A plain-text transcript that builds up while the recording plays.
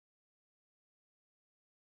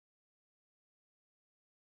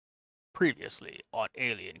Previously on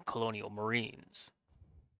Alien Colonial Marines.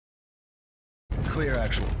 Clear,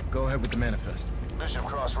 actual. Go ahead with the manifest. Bishop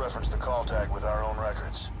cross-referenced the call tag with our own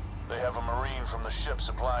records. They have a Marine from the ship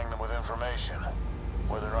supplying them with information.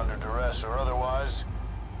 Whether under duress or otherwise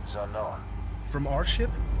is unknown. From our ship?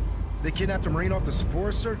 They kidnapped a Marine off the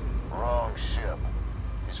Sephora, sir? Wrong ship.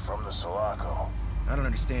 He's from the Sulaco. I don't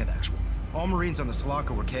understand, actual. All Marines on the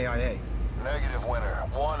Sulaco were KIA. Negative, Winter.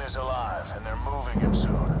 One is alive, and they're moving him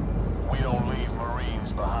soon. We don't leave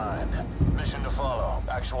Marines behind. Mission to follow.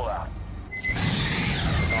 Actual out.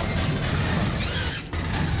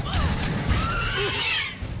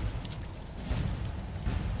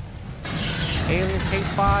 Aliens take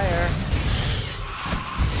fire.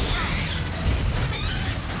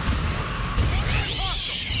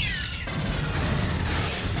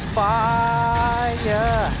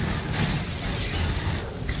 Fire!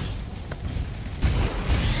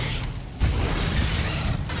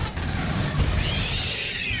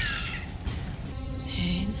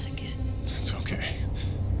 Hey, Nugget. It's okay.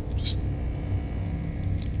 Just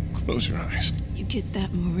close your eyes. You get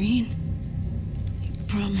that Marine? You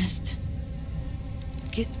promised.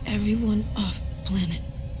 Get everyone off the planet.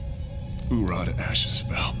 Hoorah to Ash's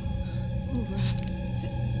bell. Hoorah.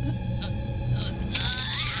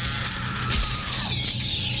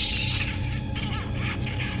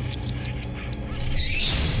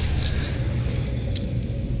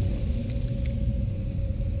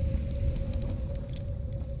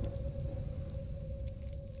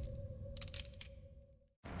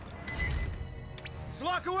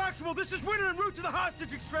 Sulaco actual, this is Winter en route to the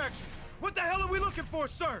hostage extraction. What the hell are we looking for,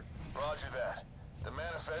 sir? Roger that. The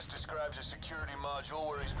manifest describes a security module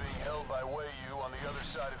where he's being held by Wayu on the other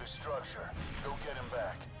side of the structure. Go get him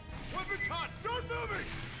back. Weapons hot! Start moving!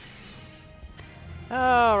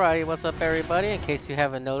 Alrighty, what's up everybody? In case you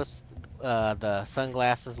haven't noticed the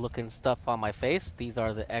sunglasses looking stuff on my face, these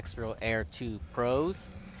are the X-Real Air 2 Pros.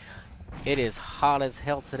 It is hot as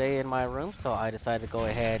hell today in my room, so I decided to go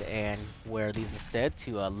ahead and wear these instead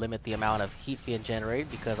to limit the amount of heat being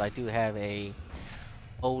generated, because I do have a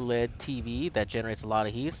OLED TV that generates a lot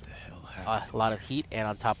of heat. And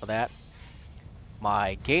on top of that,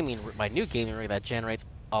 my new gaming rig that generates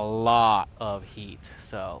a lot of heat.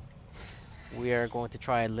 So we are going to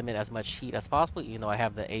try and limit as much heat as possible, even though I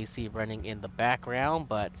have the AC running in the background.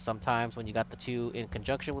 But sometimes when you got the two in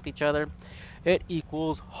conjunction with each other, it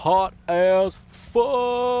equals hot as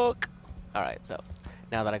fuck. Alright, so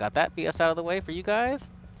now that I got that BS out of the way for you guys,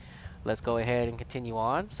 let's go ahead and continue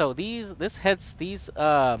on. So these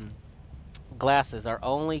glasses are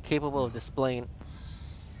only capable of displaying.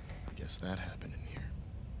 I guess that happened in here.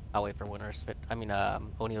 I'll wait for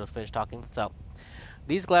O'Neill's finished talking. So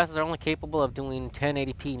these glasses are only capable of doing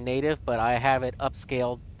 1080p native, but I have it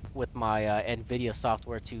upscaled with my NVIDIA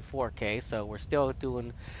software to 4K. So we're still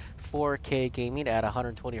doing 4K gaming at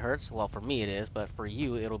 120 hertz. Well, for me it is, but for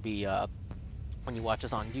you it'll be when you watch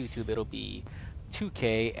us on YouTube, it'll be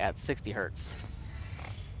 2K at 60 hertz.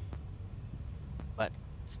 But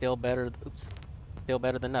still better. Still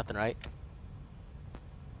better than nothing, right?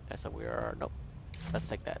 Okay, so we are nope. Let's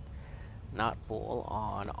take that. Not full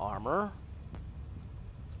on armor.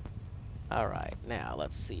 All right, now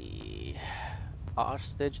let's see.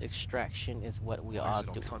 Hostage extraction is what we Why are is it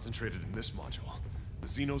all doing. concentrated in this module? The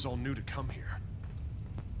Xenos all knew to come here.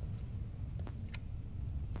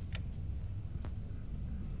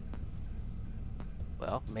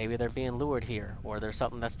 Well, maybe they're being lured here, or there's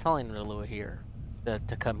something that's telling them to lure here, to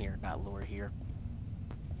come here, not lure here.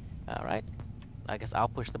 All right, I guess I'll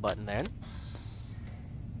push the button then.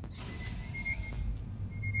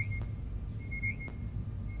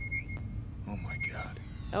 Oh my god.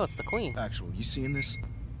 Oh, it's the Queen. Actual, you seeing this?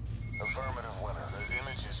 Affirmative, Winter. The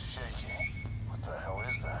image is shaky. What the hell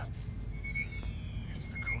is that? It's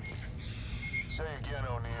the Queen. Say again,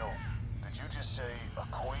 O'Neill. Did you just say a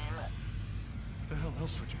queen? What the hell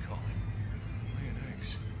else would you call it? Laying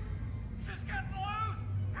eggs. Just get loose!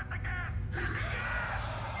 Hit the gas!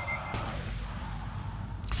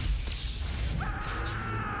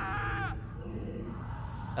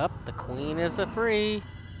 Up, the Queen is free.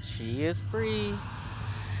 She is free.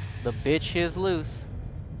 The bitch is loose.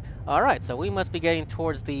 Alright, so we must be getting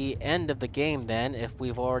towards the end of the game then, if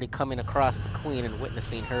we've already come in across the Queen and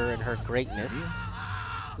witnessing her and her greatness.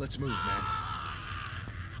 Let's move, man.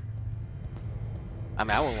 I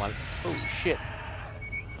mean, I wouldn't want. Oh shit.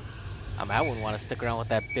 I mean, I wouldn't want to stick around with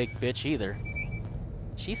that big bitch either.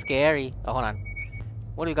 She's scary. Oh, hold on.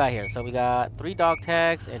 What do we got here? So we got 3 dog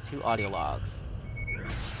tags and 2 audio logs.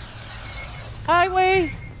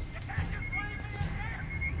 Highway.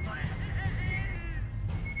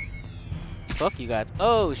 Fuck you guys.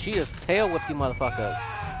 Oh, she just tail whipped you motherfuckers.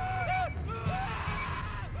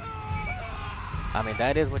 I mean,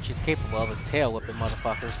 that is what she's capable of, is tail whipping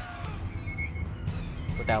motherfuckers.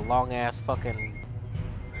 With that long ass fucking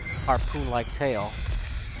harpoon-like tail.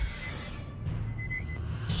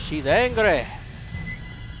 She's angry.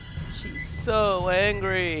 She's so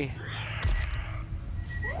angry.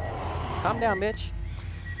 Calm down, bitch.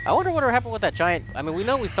 I wonder what happened with that giant. I mean, we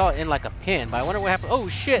know we saw it in like a pin, but I wonder what happened. Oh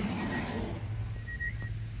shit!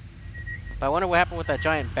 But I wonder what happened with that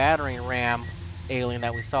giant battering ram alien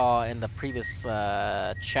that we saw in the previous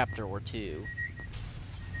chapter or two.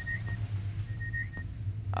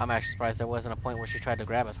 I'm actually surprised there wasn't a point where she tried to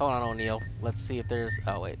grab us. Hold on, O'Neill. Let's see if there's.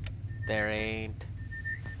 Oh wait, there ain't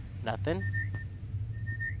nothing.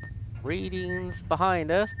 Readings behind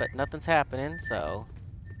us, but nothing's happening. So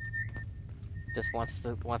just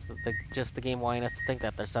just the game wanting us to think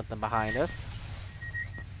that there's something behind us.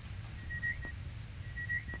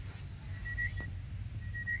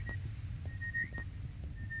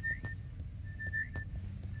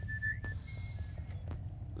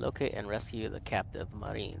 Locate and rescue the captive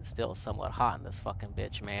marine. Still somewhat hot in this fucking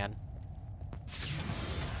bitch, man.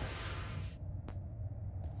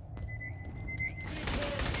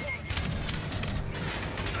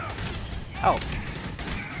 Oh.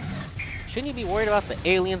 Shouldn't you be worried about the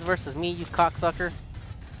aliens versus me, you cocksucker?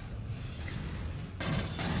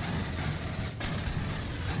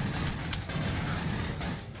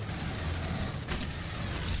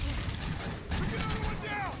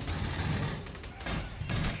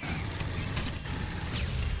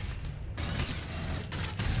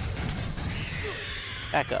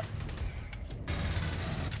 Back up.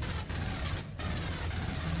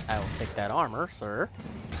 I will take that armor, sir.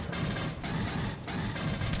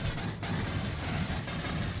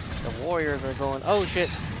 The warriors are going, oh shit.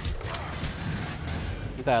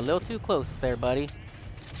 You got a little too close there, buddy.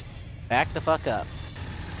 Back the fuck up.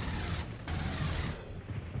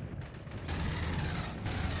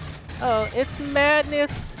 Oh, it's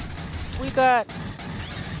madness. We got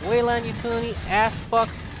Wayland Utuni, ass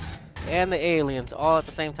fucks, and the aliens all at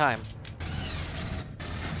the same time.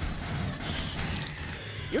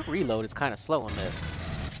 Your reload is kind of slow on this.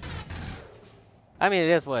 I mean, it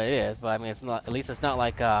is what it is, but I mean, it's not. At least it's not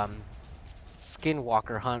like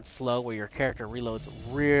Skinwalker Hunt slow, where your character reloads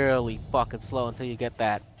really fucking slow until you get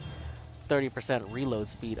that 30% reload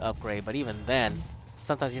speed upgrade. But even then,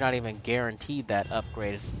 sometimes you're not even guaranteed that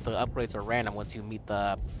upgrade. The upgrades are random once you meet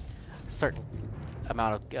the certain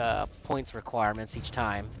amount of points requirements each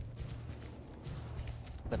time.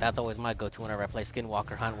 But that's always my go-to whenever I play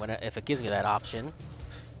Skinwalker Hunt, if it gives me that option.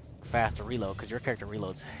 Faster reload, because your character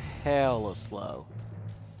reloads hella slow.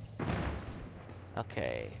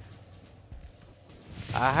 Okay.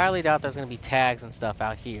 I highly doubt there's going to be tags and stuff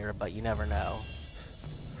out here, but you never know.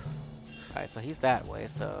 Alright, so he's that way,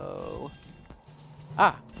 so...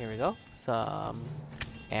 Ah, here we go. Some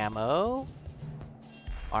ammo.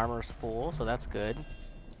 Armor's full, so that's good.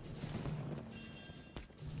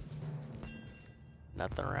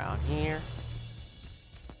 Nothing around here.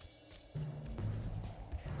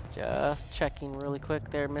 Just checking really quick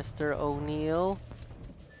there, Mr. O'Neill.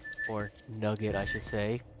 Or Nugget, I should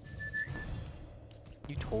say.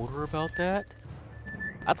 You told her about that?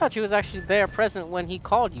 I thought she was actually there present when he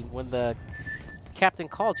called you, when the captain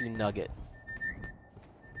called you Nugget.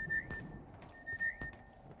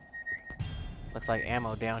 Looks like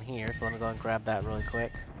ammo down here, so let me go and grab that really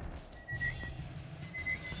quick.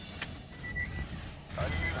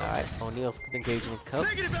 Alright, O'Neill's engaging with Coke.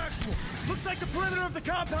 Negative actual! Looks like the perimeter of the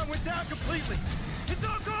compound went down completely! It's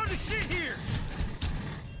all gone to shit here!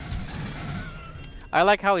 I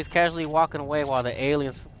like how he's casually walking away while the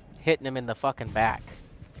alien's hitting him in the fucking back.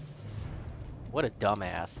 What a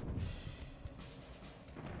dumbass.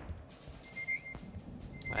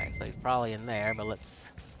 Alright, so he's probably in there, but let's...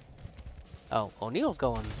 Oh, O'Neill's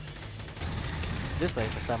going this way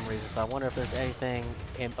for some reason, so I wonder if there's anything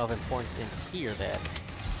of importance in here then.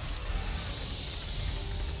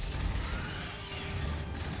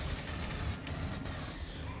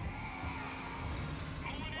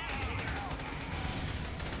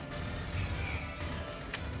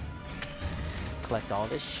 Collect all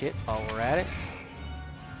this shit while we're at it.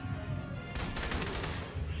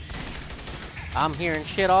 I'm hearing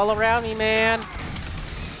shit all around me, man.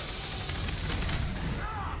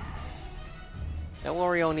 Don't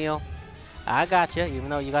worry, O'Neill. I got you. Even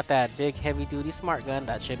though you got that big heavy-duty smart gun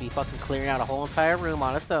that should be fucking clearing out a whole entire room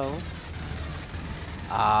on its own.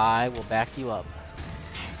 I will back you up.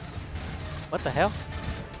 What the hell?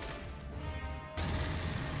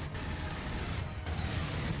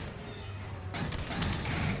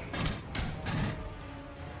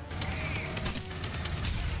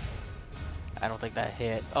 I don't think that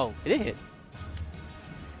hit. Oh, it did hit.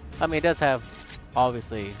 I mean, it does have,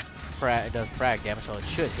 obviously, it does frag damage, so it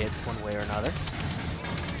should hit one way or another.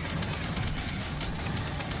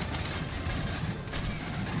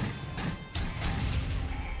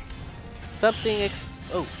 Something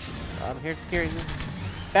oh, I'm here to scare you.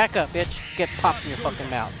 Back up, bitch. Get popped in your fucking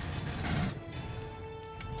mouth.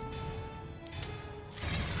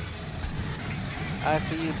 I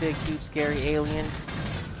see you, big, huge, scary alien.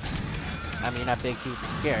 I mean, not big, huge,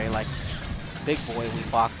 and scary, like big boy we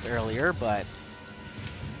boxed earlier, but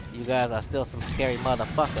you guys are still some scary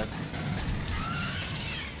motherfuckers.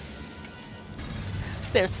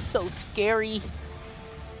 They're so scary.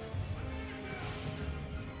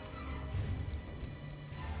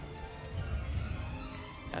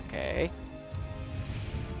 Okay.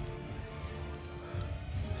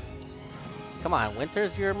 Come on,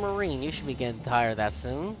 Winters, you're a Marine. You should be getting tired that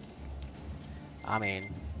soon. I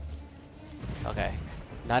mean, okay.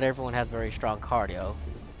 Not everyone has very strong cardio.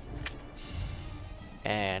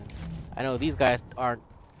 And I know these guys aren't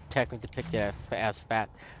technically depicted as fat,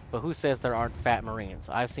 but who says there aren't fat Marines?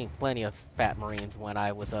 I've seen plenty of fat Marines when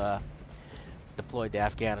I was deployed to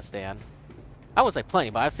Afghanistan. I wouldn't say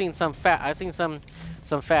plenty, but I've seen some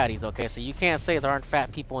fatties, okay? So you can't say there aren't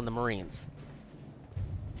fat people in the Marines.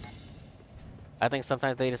 I think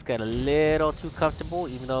sometimes they just get a little too comfortable,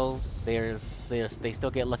 even though they still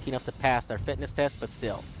get lucky enough to pass their fitness test, but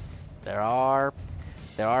still. There are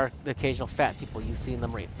the occasional fat people you see in the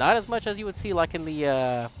Marines. Not as much as you would see like in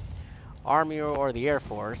the Army or the Air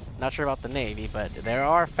Force. Not sure about the Navy, but there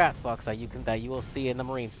are fat fucks that you will see in the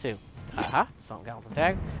Marines too. Haha, something got on the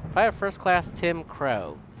tag. Private First Class Tim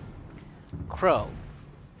Crow. Crow.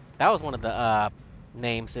 That was one of the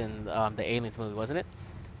names in the Aliens movie, wasn't it?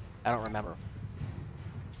 I don't remember.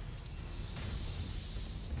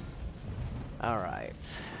 Alright.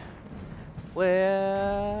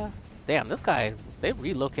 Well, damn, this guy, they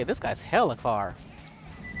relocated this guy's hella far.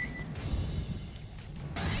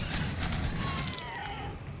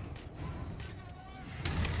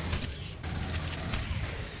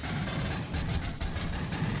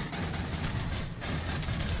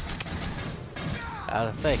 I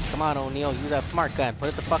was gonna say, come on, O'Neal, use that smart gun, put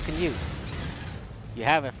it to fucking use. You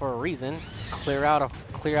have it for a reason. Clear out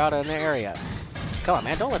an area. Come on,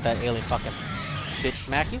 man, don't let that alien fucking bitch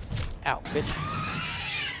smack you. Ow, bitch.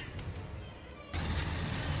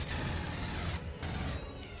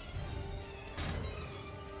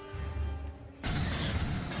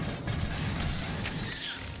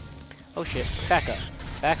 Oh shit, back up.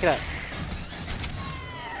 Back it up.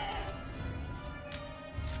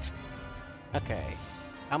 Okay.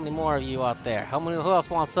 How many more of you out there? Who else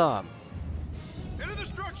wants some? Enter the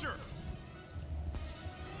structure!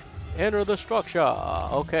 Enter the structure.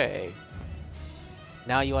 Okay.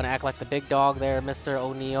 Now you want to act like the big dog there, Mr.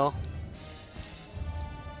 O'Neal?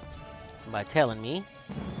 By telling me,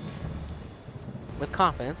 with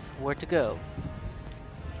confidence, where to go.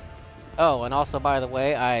 Oh, and also, by the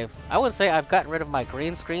way, I wouldn't say I've gotten rid of my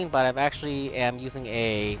green screen, but I've actually am using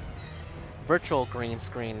a virtual green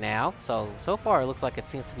screen now. So far it looks like it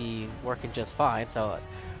seems to be working just fine. So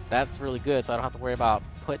that's really good. So I don't have to worry about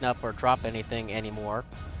putting up or dropping anything anymore.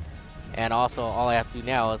 And also, all I have to do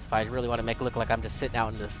now is if I really want to make it look like I'm just sitting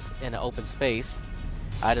out in an open space,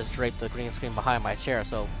 I just drape the green screen behind my chair,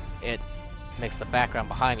 so it makes the background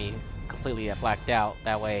behind me completely blacked out.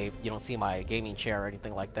 That way, you don't see my gaming chair or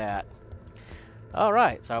anything like that. All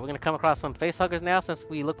right, so we're gonna come across some face huggers now, since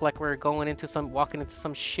we look like we're walking into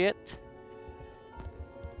some shit.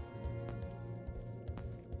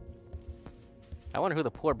 I wonder who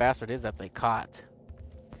the poor bastard is that they caught.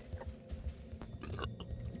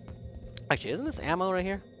 Actually, isn't this ammo right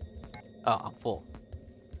here? Oh, I'm full.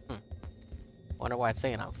 Wonder why it's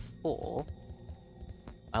saying I'm full.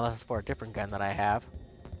 Unless it's for a different gun that I have.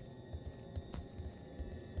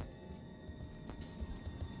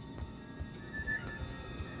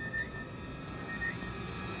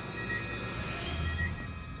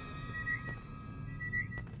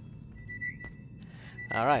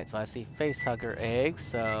 Alright, so I see facehugger eggs,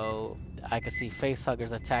 so I can see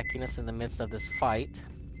facehuggers attacking us in the midst of this fight.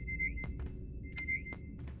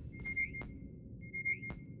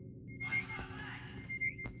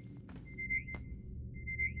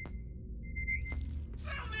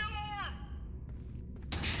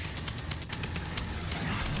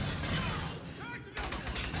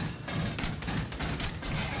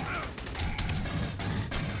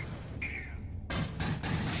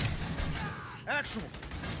 Actual.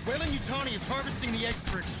 Weyland-Yutani is harvesting the eggs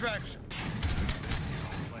for extraction.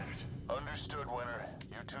 Understood, Winter.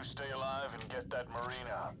 You two stay alive and get that Marine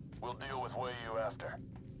out. We'll deal with Wayu after.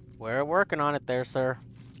 We're working on it there, sir.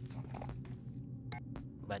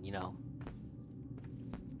 But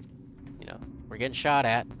we're getting shot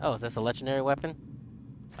at. Oh, is this a legendary weapon?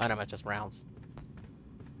 Oh no, it's just rounds.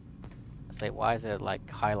 I say, why is it like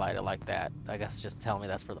highlighted like that? I guess just tell me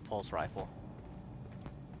that's for the pulse rifle.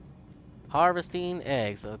 Harvesting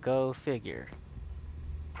eggs, so go figure.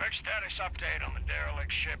 Quick status update on the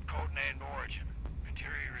derelict ship codenamed Origin.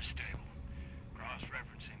 Interior is stable.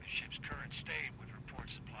 Cross-referencing the ship's current state with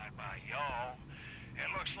reports supplied by y'all, it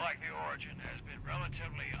looks like the Origin has been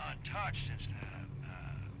relatively untouched since the,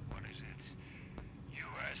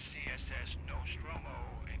 U.S. CSS Nostromo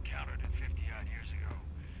encountered it 50-odd years ago.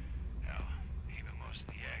 Hell, even most of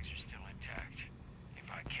the eggs are still intact. If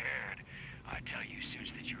I cared, I'd tell you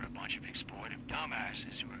suits that you're a bunch of exploitive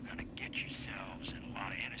dumbasses who are gonna get yourselves and a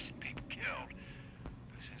lot of innocent people killed.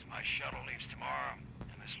 But since my shuttle leaves tomorrow,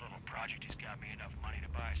 and this little project has got me enough money to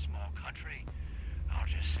buy a small country, I'll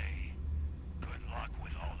just say, good luck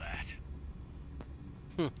with all that.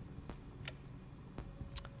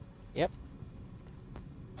 Yep.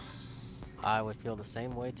 I would feel the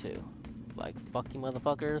same way too. Like, fuck you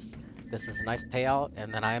motherfuckers. This is a nice payout,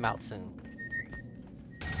 and then I am out soon.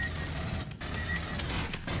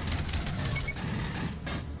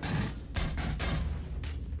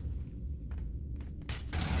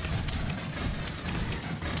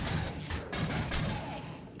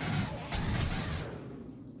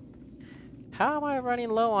 How am I running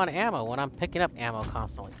low on ammo when I'm picking up ammo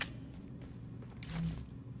constantly?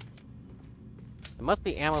 It must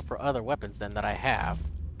be ammo for other weapons then that I have.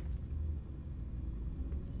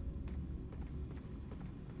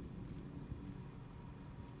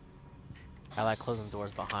 I like closing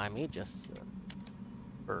doors behind me just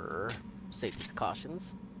for safety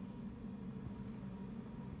precautions.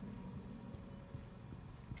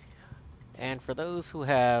 And for those who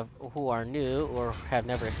are new or have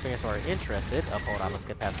never experienced or are interested, oh, hold on, let's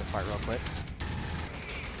get past this part real quick.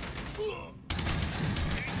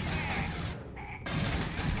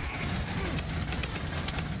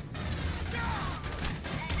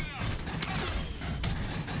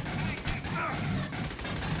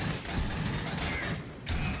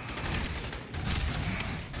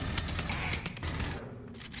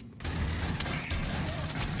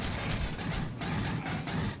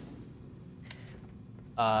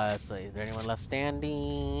 Let's see, is there anyone left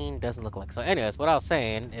standing? Doesn't look like so. Anyways, what I was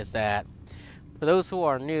saying is that for those who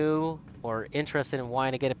are new or interested in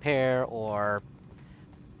wanting to get a pair or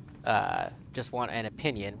just want an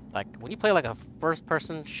opinion, like when you play like a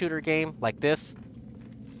first-person shooter game like this,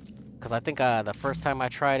 because I think the first time I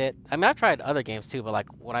tried it, I mean I've tried other games too, but like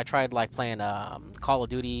when I tried like playing Call of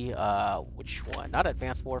Duty, which one? Not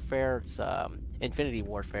Advanced Warfare, it's Infinity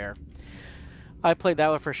Warfare. I played that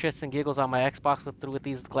one for shits and giggles on my Xbox with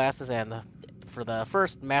these glasses, and for the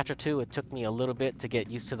first match or two, it took me a little bit to get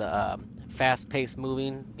used to the fast-paced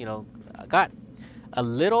moving. I got a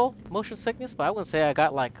little motion sickness, but I wouldn't say I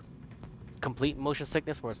got like complete motion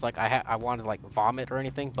sickness where it's like I wanted to like vomit or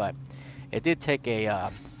anything. But it did take a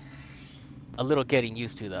little getting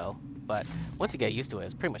used to though. But once you get used to it,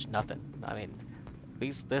 it's pretty much nothing. I mean,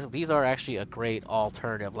 these are actually a great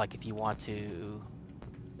alternative. Like if you want to.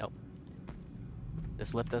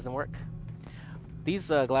 This lift doesn't work. These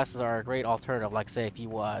glasses are a great alternative, like say if you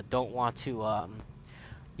don't want to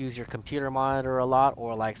use your computer monitor a lot,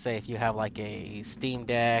 or like say if you have like a Steam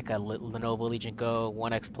Deck, a Lenovo Legion Go,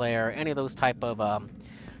 1X player, any of those type of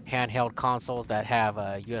handheld consoles that have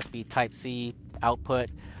a USB Type-C output,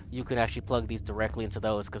 you can actually plug these directly into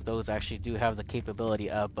those, because those actually do have the capability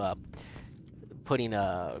of putting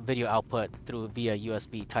a video output through via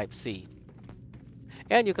USB Type-C.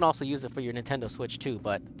 And you can also use it for your Nintendo Switch too,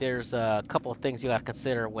 but there's a couple of things you have to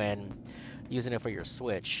consider when using it for your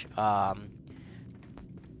Switch.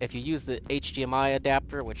 If you use the HDMI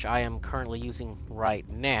adapter, which I am currently using right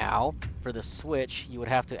now, for the Switch, you would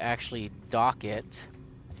have to actually dock it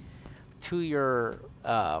to your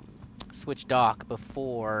Switch dock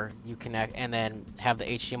before you connect, and then have the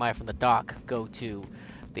HDMI from the dock go to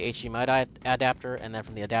the HDMI adapter, and then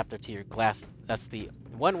from the adapter to your glass. That's the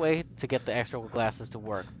one way to get the extra glasses to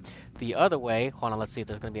work. The other way, hold on, let's see if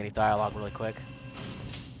there's going to be any dialogue really quick.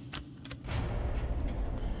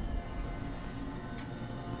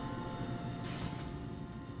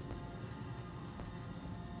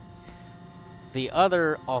 The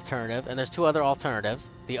other alternative, and there's two other alternatives.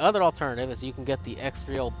 The other alternative is you can get the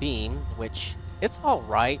X-Real Beam, which it's all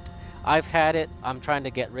right. I've had it. I'm trying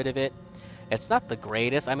to get rid of it. It's not the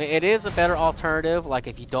greatest. I mean, it is a better alternative, like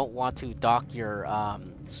if you don't want to dock your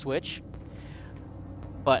Switch.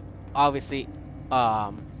 But obviously,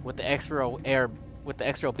 with the X-Real with the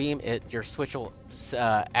external beam, your switch will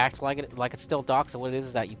act like it's still docked. So what it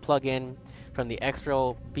is that you plug in from the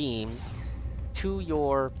external beam to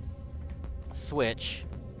your switch,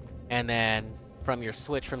 and then from your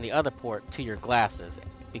switch from the other port to your glasses.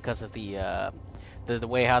 Because of the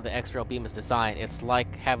way how the external beam is designed, it's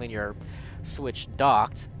like having your switch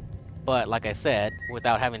docked, but like I said,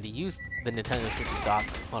 without having to use the Nintendo Switch's dock.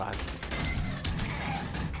 Hold on.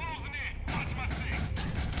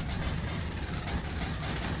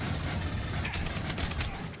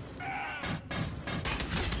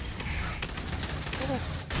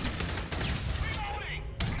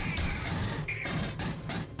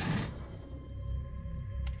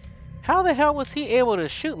 How the hell was he able to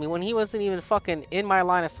shoot me when he wasn't even fucking in my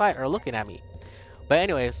line of sight or looking at me? But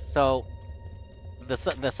anyways, so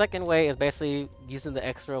the second way is basically using the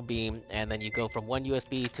external beam, and then you go from one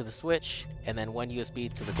USB to the switch, and then one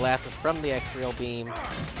USB to the glasses from the external beam.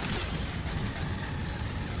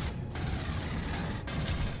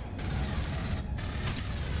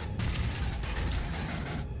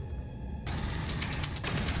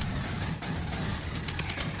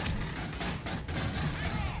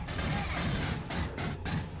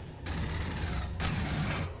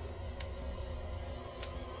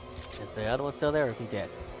 Is the other one still there, or is he dead?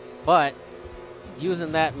 But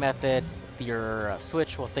using that method, your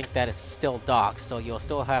switch will think that it's still docked, so you'll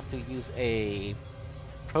still have to use a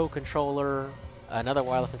Pro controller, another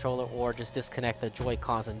wireless controller, or just disconnect the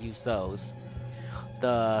Joy-Cons and use those.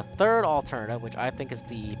 The third alternative, which I think is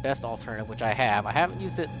the best alternative, which I haven't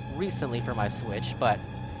used it recently for my Switch, but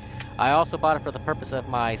I also bought it for the purpose of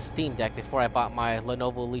my Steam Deck before I bought my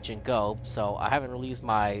Lenovo Legion Go, so I haven't really used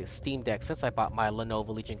my Steam Deck since I bought my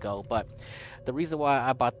Lenovo Legion Go, but the reason why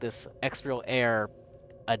I bought this External Air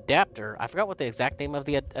adapter, I forgot what the exact name of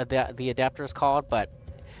the adapter is called, but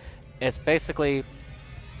it's basically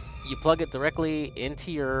you plug it directly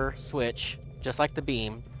into your Switch, just like the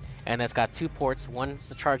beam, and it's got two ports. One's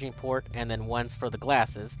the charging port, and then one's for the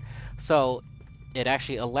glasses. So it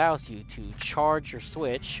actually allows you to charge your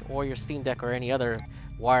Switch or your Steam Deck or any other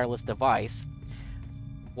wireless device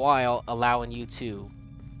while allowing you to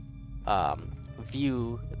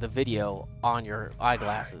view the video on your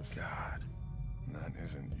eyeglasses. My God, that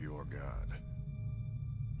isn't your God.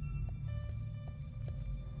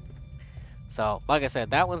 So, like I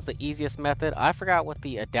said, that one's the easiest method. I forgot what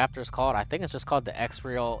the adapter is called. I think it's just called the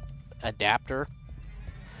X-Real adapter.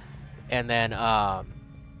 And then,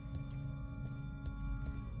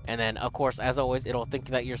 of course, as always, it'll think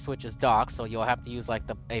that your Switch is docked, so you'll have to use like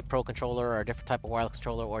a Pro controller or a different type of wireless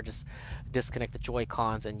controller, or just disconnect the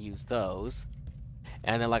Joy-Cons and use those.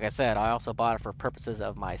 And then, like I said, I also bought it for purposes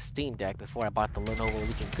of my Steam Deck before I bought the Lenovo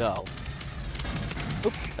Legion Go.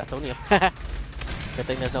 Oops, that's O'Neal. Good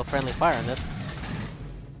thing there's no friendly fire in this.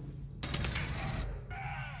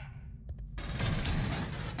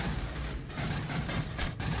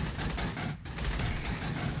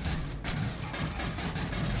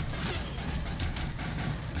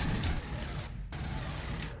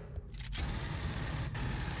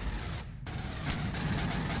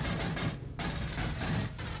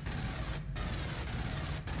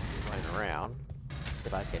 Running around, see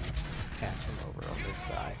if I can catch him over on this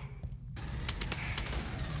side.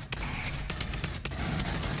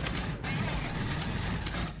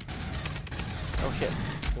 Oh shit,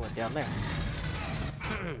 he went down there.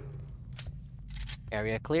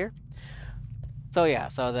 Area clear. So yeah,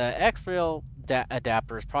 so the X-Real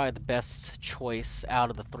adapter is probably the best choice out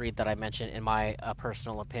of the three that I mentioned in my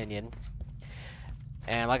personal opinion.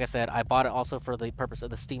 And like I said, I bought it also for the purpose of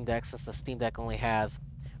the Steam Deck, since the Steam Deck only has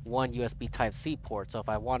one USB Type-C port. So if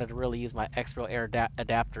I wanted to really use my X-Real Air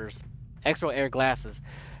adapters, X-Real Air glasses,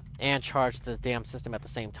 and charge the damn system at the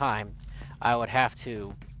same time, I would have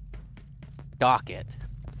to dock it.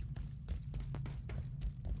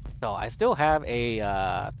 So I still have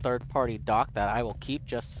a third-party dock that I will keep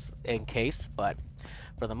just in case, but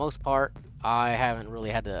for the most part, I haven't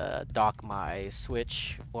really had to dock my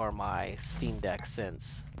Switch or my Steam Deck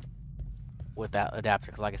since with that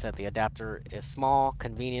adapter. Because like I said, the adapter is small,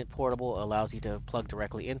 convenient, portable, allows you to plug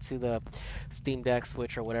directly into the Steam Deck,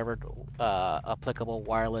 Switch, or whatever applicable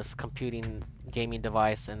wireless computing gaming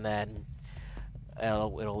device, and then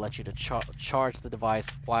it'll let you to charge the device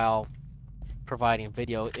while providing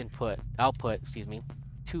video output,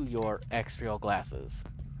 to your X-Real glasses.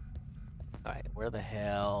 Alright, where the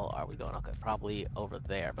hell are we going? Okay, probably over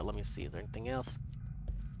there, but let me see, is there anything else?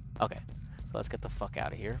 Okay, so let's get the fuck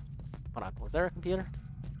out of here. Hold on, was there a computer?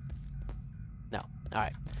 No,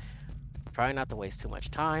 alright. Trying not to waste too much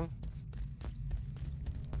time.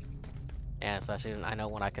 And especially, I know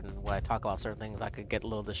when I talk about certain things, I could get a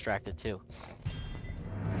little distracted too.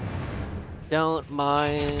 Don't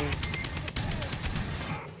mind.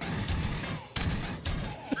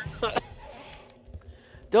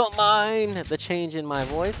 Don't mind the change in my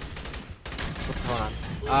voice. What's going on?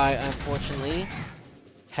 I unfortunately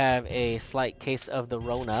have a slight case of the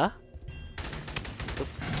Rona.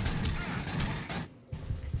 Oops.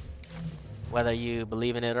 Whether you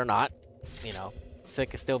believe in it or not, you know,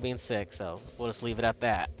 sick is still being sick, so we'll just leave it at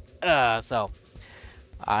that. So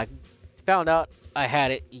I found out I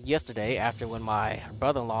had it yesterday after when my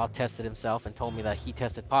brother-in-law tested himself and told me that he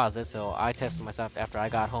tested positive, so I tested myself after I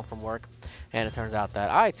got home from work, and it turns out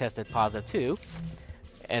that I tested positive too,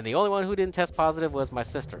 and the only one who didn't test positive was my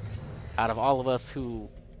sister, out of all of us who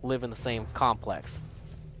live in the same complex.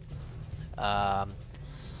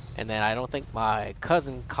 And then I don't think my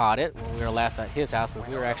cousin caught it when we were last at his house, because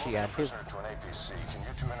we were actually at his... To an APC. Can you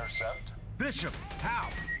two intercept? Bishop, how?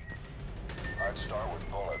 I'd start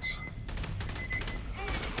with bullets.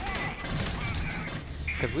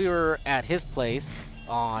 Because we were at his place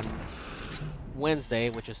on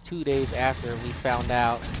Wednesday, which is 2 days after we found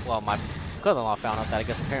out, well, my cousin-in-law found out that I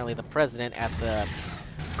guess apparently the president at the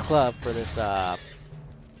club for this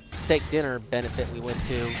steak dinner benefit we went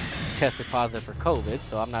to tested positive for COVID,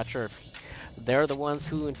 so I'm not sure if they're the ones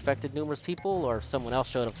who infected numerous people or if someone else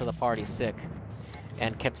showed up to the party sick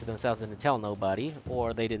and kept to themselves and didn't tell nobody,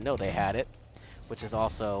 or they didn't know they had it, which is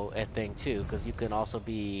also a thing too, because you can also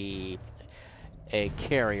be a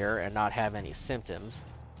carrier and not have any symptoms.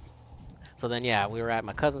 So then yeah, we were at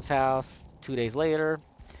my cousin's house 2 days later.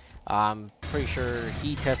 I'm pretty sure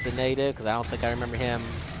he tested negative, because I don't think I remember him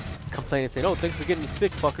complaining saying, "Oh, thanks for getting me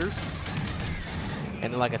sick, fuckers."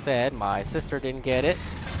 And then like I said, my sister didn't get it,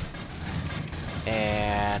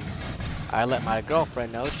 and I let my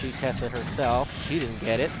girlfriend know. She tested herself. She didn't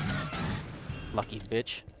get it. Lucky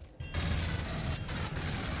bitch.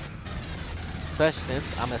 Especially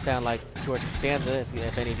since I'm gonna sound like George Costanza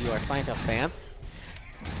if any of you are Seinfeld fans.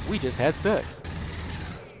 We just had sex.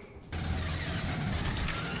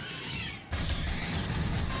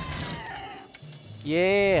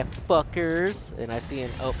 Yeah, fuckers. And I see an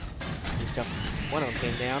he's jumped. One of them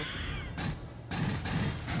came down.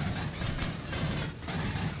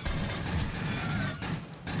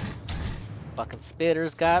 Fucking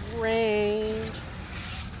spitters got range.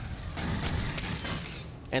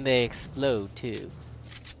 And they explode too.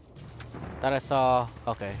 Thought I saw.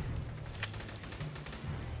 Okay.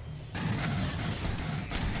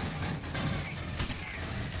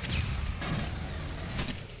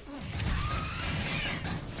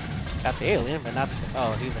 Got the alien, but not the,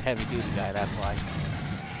 oh, he's a heavy duty guy, that's why.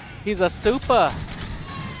 He's a super!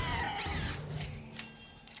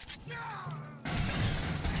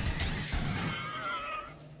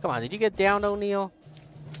 Come on, did you get down, O'Neal?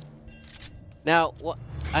 Now, what?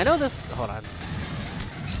 I know this. Hold on.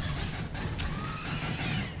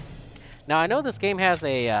 Now, I know this game has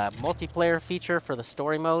a multiplayer feature for the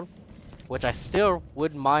story mode, which I still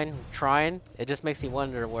wouldn't mind trying. It just makes me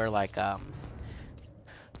wonder where, like,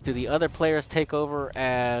 do the other players take over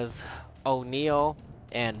as O'Neal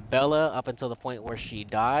and Bella up until the point where she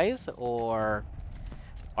dies, or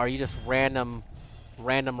are you just random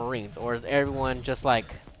Marines, or is everyone just like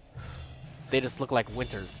they just look like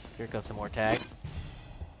Winters? Here goes some more tags.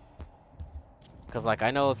 Because like I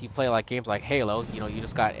know if you play like games like Halo, you know, you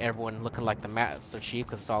just got everyone looking like the Master Chief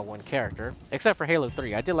because it's all one character, except for Halo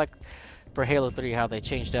 3. I did like for Halo 3 how they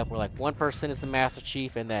changed up where like one person is the Master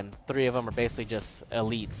Chief and then 3 of them are basically just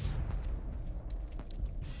elites.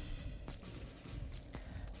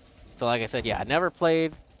 So like I said, yeah, I never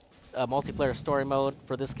played a multiplayer story mode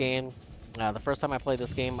for this game. The first time I played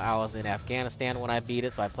this game, I was in Afghanistan when I beat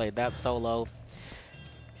it, so I played that solo.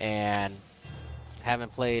 And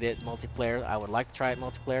haven't played it multiplayer. I would like to try it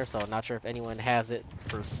multiplayer, so I'm not sure if anyone has it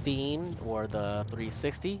for Steam or the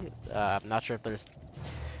 360. I'm not sure if there's...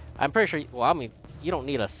 I'm pretty sure, well, I mean, you don't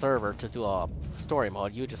need a server to do a story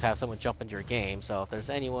mode. You just have someone jump into your game. So if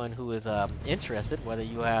there's anyone who is interested, whether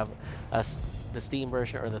you have the Steam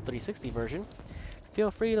version or the 360 version,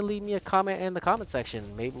 feel free to leave me a comment in the comment section.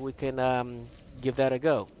 Maybe we can give that a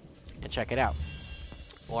go and check it out.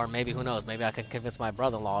 Or maybe, who knows, maybe I can convince my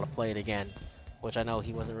brother-in-law to play it again, which I know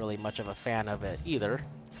he wasn't really much of a fan of it either.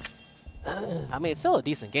 I mean, it's still a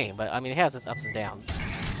decent game, but I mean, it has its ups and downs.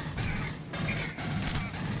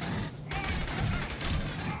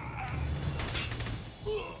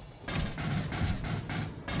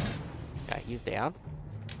 Okay, he's down.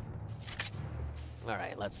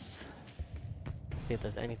 Alright, let's see if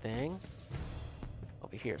there's anything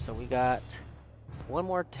over here. So we got one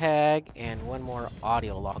more tag and one more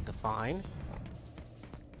audio log to find.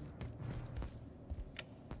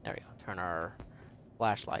 There we go. Turn our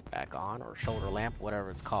flashlight back on, or shoulder lamp, whatever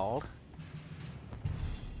it's called.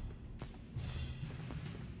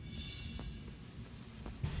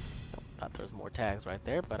 Oh, thought there was more tags right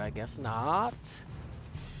there, but I guess not.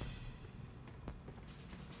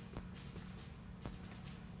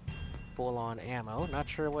 Full on ammo. Not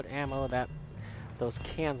sure what ammo those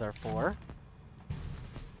cans are for.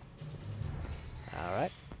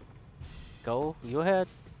 Alright. Go, you ahead.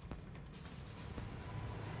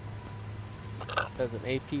 There's an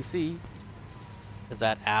APC. Is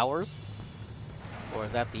that ours? Or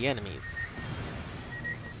is that the enemy's?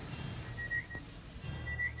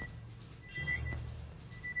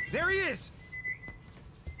 There he is!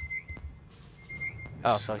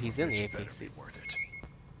 Oh, so he's in the APC.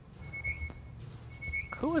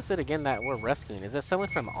 Who is it again that we're rescuing? Is it someone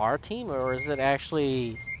from our team, or is it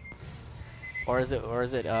actually, or is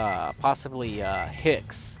it possibly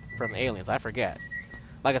Hicks from Aliens? I forget.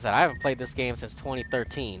 Like I said, I haven't played this game since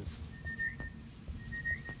 2013.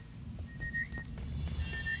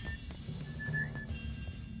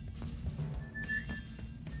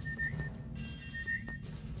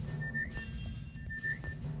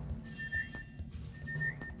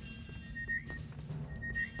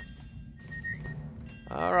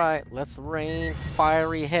 Alright, let's rain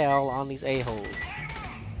fiery hell on these a-holes.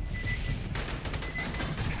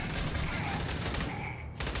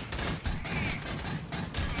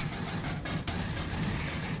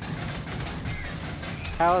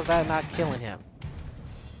 How is that not killing him?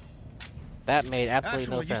 That made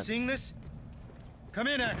absolutely no sense. You seeing this? Come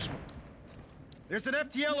in, Actual. There's an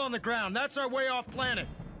FTL on the ground. That's our way off planet.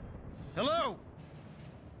 Hello?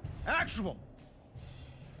 Actual!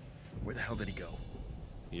 Where the hell did he go?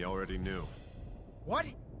 He already knew. What?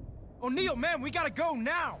 O'Neill, man, we gotta go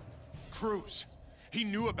now! Cruz! He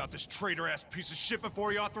knew about this traitor-ass piece of shit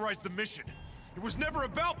before he authorized the mission. It was never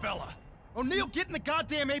about Bella! O'Neill, get in the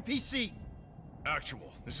goddamn APC!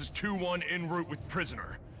 Actual, this is 2-1 en route with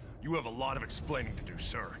prisoner. You have a lot of explaining to do,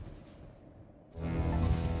 sir.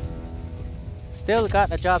 Still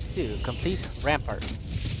got a job to do. Complete Rampart.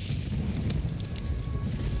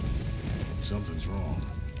 Something's wrong.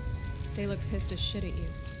 They look pissed as shit at you.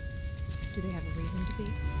 Do they have a reason to be?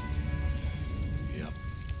 Yep.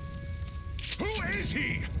 Who is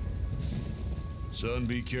he? Son,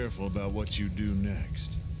 be careful about what you do next.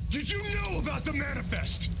 Did you know about the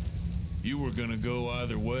manifest? You were gonna go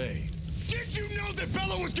either way. Did you know that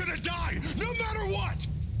Bella was gonna die, no matter what?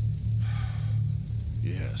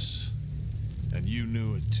 Yes. And you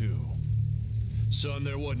knew it too. Son,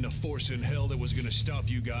 there wasn't a force in hell that was gonna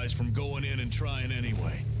stop you guys from going in and trying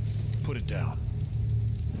anyway. Put it down.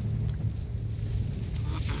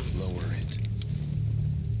 Lower it.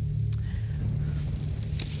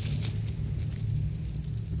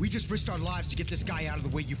 We just risked our lives to get this guy out of the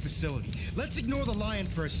Wayview facility. Let's ignore the lion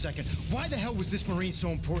for a second. Why the hell was this Marine so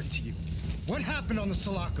important to you? What happened on the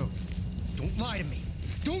Sulaco? Don't lie to me.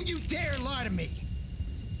 Don't you dare lie to me!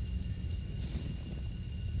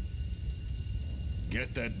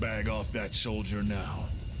 Get that bag off that soldier now.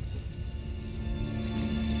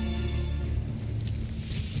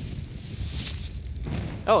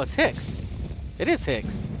 Oh, it's Hicks. It is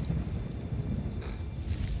Hicks.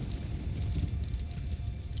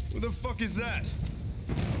 Who the fuck is that?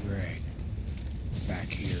 Oh, great. Back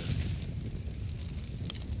here.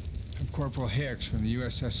 I'm Corporal Hicks from the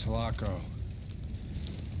USS Sulaco.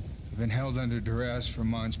 I've been held under duress for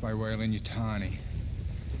months by Weyland Yutani.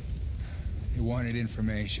 They wanted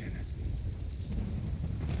information.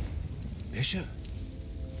 Bishop?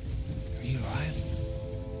 Are you alive?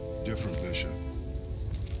 Different, Bishop.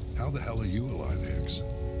 How the hell are you alive, Hicks?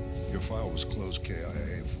 Your file was closed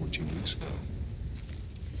KIA 14 weeks ago.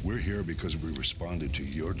 We're here because we responded to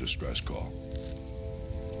your distress call.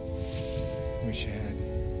 Wish I had.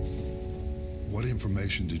 What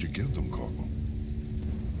information did you give them, Corporal?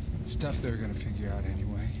 Stuff they're gonna figure out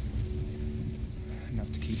anyway.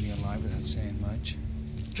 Enough to keep me alive without saying much.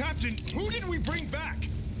 Captain, who did we bring back?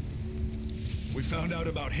 We found out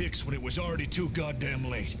about Hicks when it was already too goddamn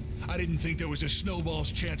late. I didn't think there was a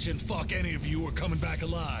snowball's chance in fuck any of you were coming back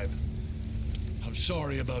alive. I'm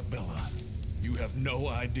sorry about Bella. You have no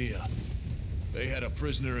idea. They had a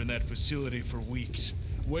prisoner in that facility for weeks.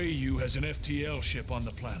 Wayview has an FTL ship on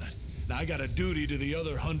the planet. Now I got a duty to the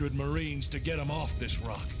other 100 Marines to get them off this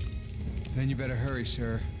rock. Then you better hurry,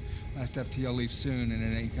 sir. Last FTL leaves soon and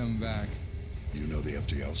it ain't coming back. You know the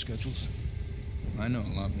FTL schedules? I know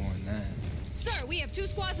a lot more than that. Sir, we have 2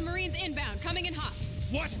 squads of Marines inbound, coming in hot.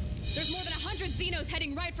 What? There's more than 100 Xenos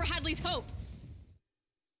heading right for Hadley's Hope.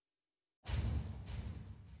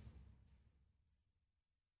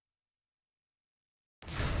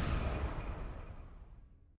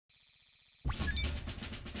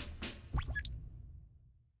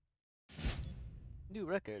 New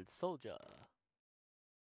record, Soldier.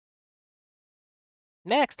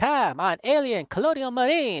 Next time on Alien Colonial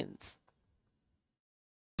Marines.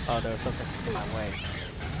 Oh, there was something in my way.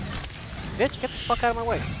 Bitch, get the fuck out of my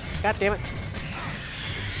way. God damn it.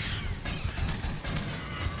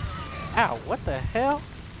 Ow, what the hell?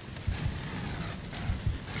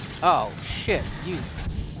 Oh, shit, you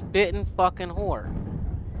spitting fucking whore.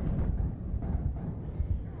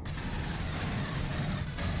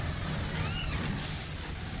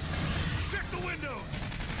 Check the window!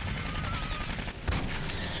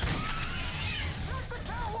 Check the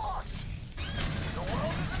catwalks! The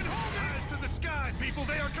world is in hold! Eyes to the sky, people!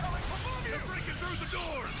 They are coming above you! They're breaking through the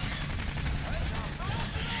doors! Heads up, the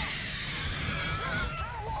Russians! Check the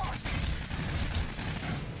catwalks!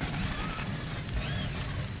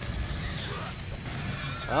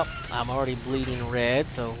 Oh, I'm already bleeding red,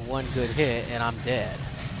 so one good hit and I'm dead.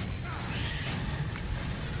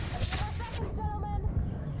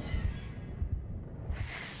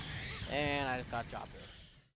 And I just got dropped.